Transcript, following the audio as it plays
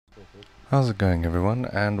How's it going, everyone,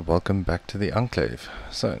 and welcome back to the Enclave.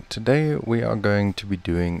 So today we are going to be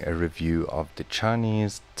doing a review of the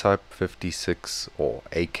Chinese Type 56 or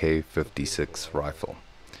AK-56 rifle.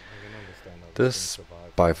 This,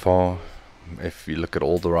 by far, if you look at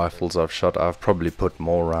all the rifles I've shot, I've probably put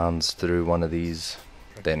more rounds through one of these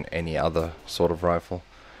than any other sort of rifle.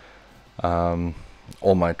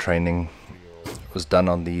 All my training was done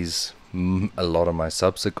on these. A lot of my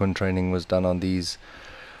subsequent training was done on these.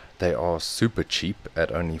 They are super cheap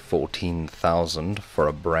at only 14,000 for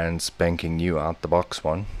a brand spanking new out the box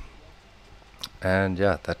one. And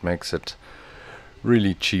yeah, that makes it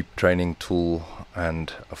really cheap training tool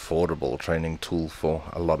and affordable training tool for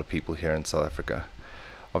a lot of people here in South Africa.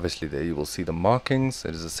 Obviously there you will see the markings.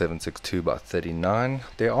 It is a 7.62 by 39.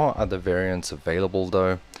 There are other variants available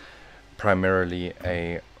though, primarily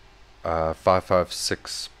a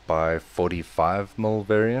 5.56 by 45mm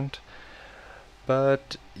variant.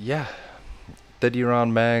 But yeah, 30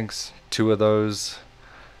 round mags, 2 of those,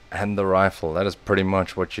 and the rifle. That is pretty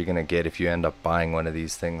much what you're gonna get if you end up buying one of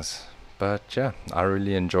these things. But yeah, I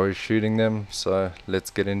really enjoy shooting them, so let's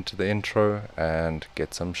get into the intro and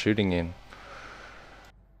get some shooting in.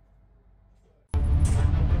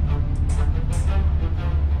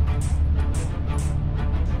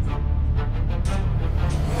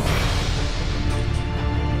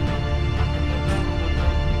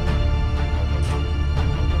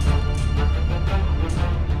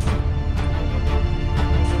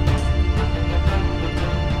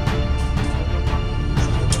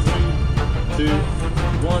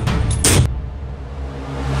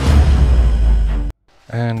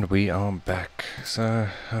 And we are back. So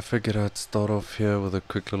I figured I'd start off here with a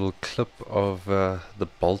quick little clip of the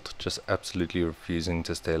bolt just absolutely refusing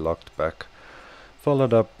to stay locked back,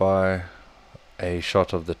 followed up by a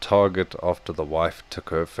shot of the target after the wife took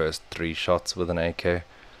her first 3 shots with an AK. This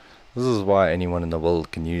is why anyone in the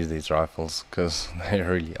world can use these rifles, because they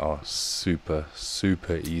really are super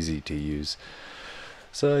easy to use.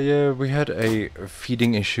 So yeah, we had a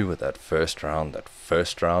feeding issue with that first round. That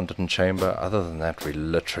first round didn't chamber. Other than that, we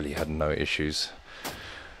literally had no issues.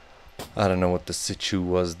 I don't know what the situ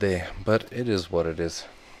was there, but it is what it is.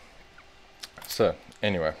 So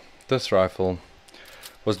anyway, this rifle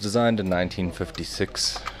was designed in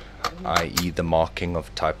 1956, i.e. the marking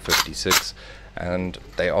of Type 56, and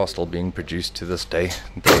they are still being produced to this day.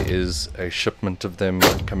 There is a shipment of them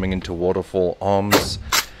coming into Waterfall Arms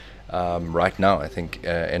right now, I think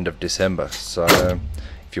end of December. So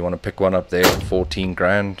if you want to pick one up there for 14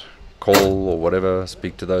 grand, call or whatever,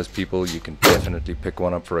 speak to those people. You can definitely pick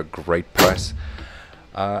one up for a great price.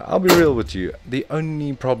 I'll be real with you, the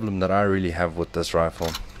only problem that I really have with this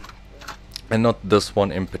rifle, and not this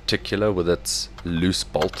one in particular with its loose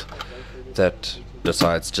bolt that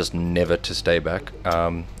decides just never to stay back,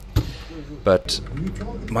 but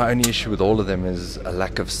my only issue with all of them is a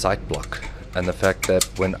lack of sight block. And the fact that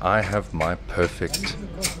when I have my perfect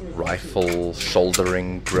rifle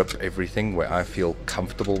shouldering, grip, everything, where I feel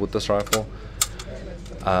comfortable with this rifle,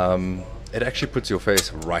 it actually puts your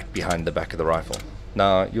face right behind the back of the rifle.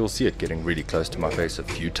 Now, you'll see it getting really close to my face a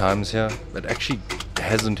few times here. It actually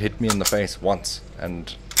hasn't hit me in the face once.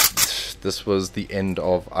 And this was the end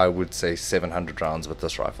of, I would say, 700 rounds with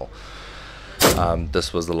this rifle.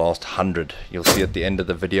 This was the last 100. You'll see at the end of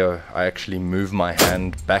the video I actually move my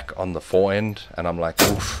hand back on the forend and I'm like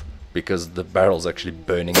oof, because the barrel's actually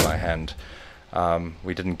burning my hand.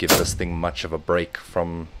 We didn't give this thing much of a break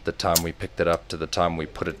from the time we picked it up to the time we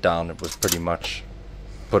put it down. It was pretty much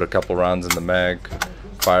put a couple rounds in the mag,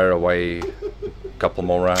 fire away, a couple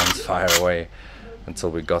more rounds, fire away, until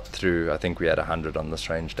we got through. I think we had 100 on this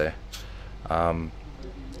range day.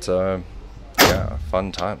 So yeah,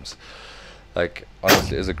 fun times. Like,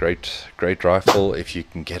 honestly, it's a great rifle if you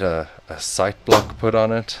can get a sight block put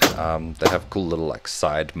on it. They have cool little like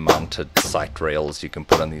side mounted sight rails you can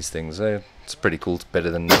put on these things. It's pretty cool. It's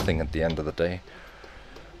better than nothing at the end of the day.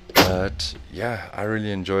 But yeah, I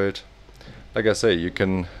really enjoy it. Like I say, you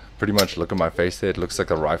can pretty much look at my face there. It looks like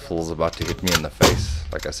a rifle's about to hit me in the face.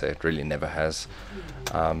 Like I say, it really never has.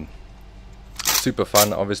 Super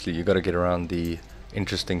fun. Obviously, you got to get around the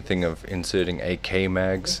interesting thing of inserting AK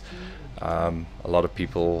mags. A lot of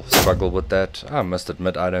people struggle with that. I must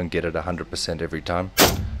admit I don't get it 100% every time,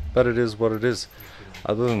 but it is what it is.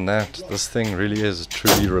 Other than that, this thing really is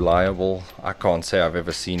truly reliable. I can't say I've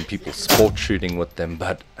ever seen people sport shooting with them,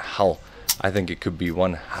 but hell, I think it could be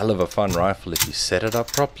one hell of a fun rifle if you set it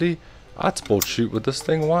up properly. I'd sport shoot with this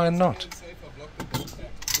thing, why not?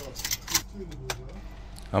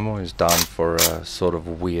 I'm always down for sort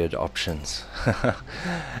of weird options.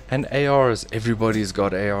 And ARs, everybody's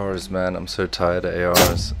got ARs, man. I'm so tired of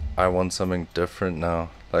ARs. I want something different now.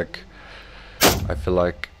 Like, I feel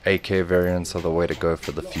like AK variants are the way to go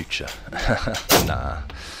for the future. Nah,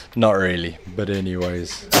 not really. But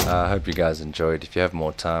anyways, I hope you guys enjoyed. If you have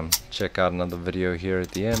more time, check out another video here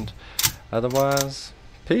at the end. Otherwise,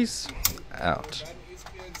 peace out.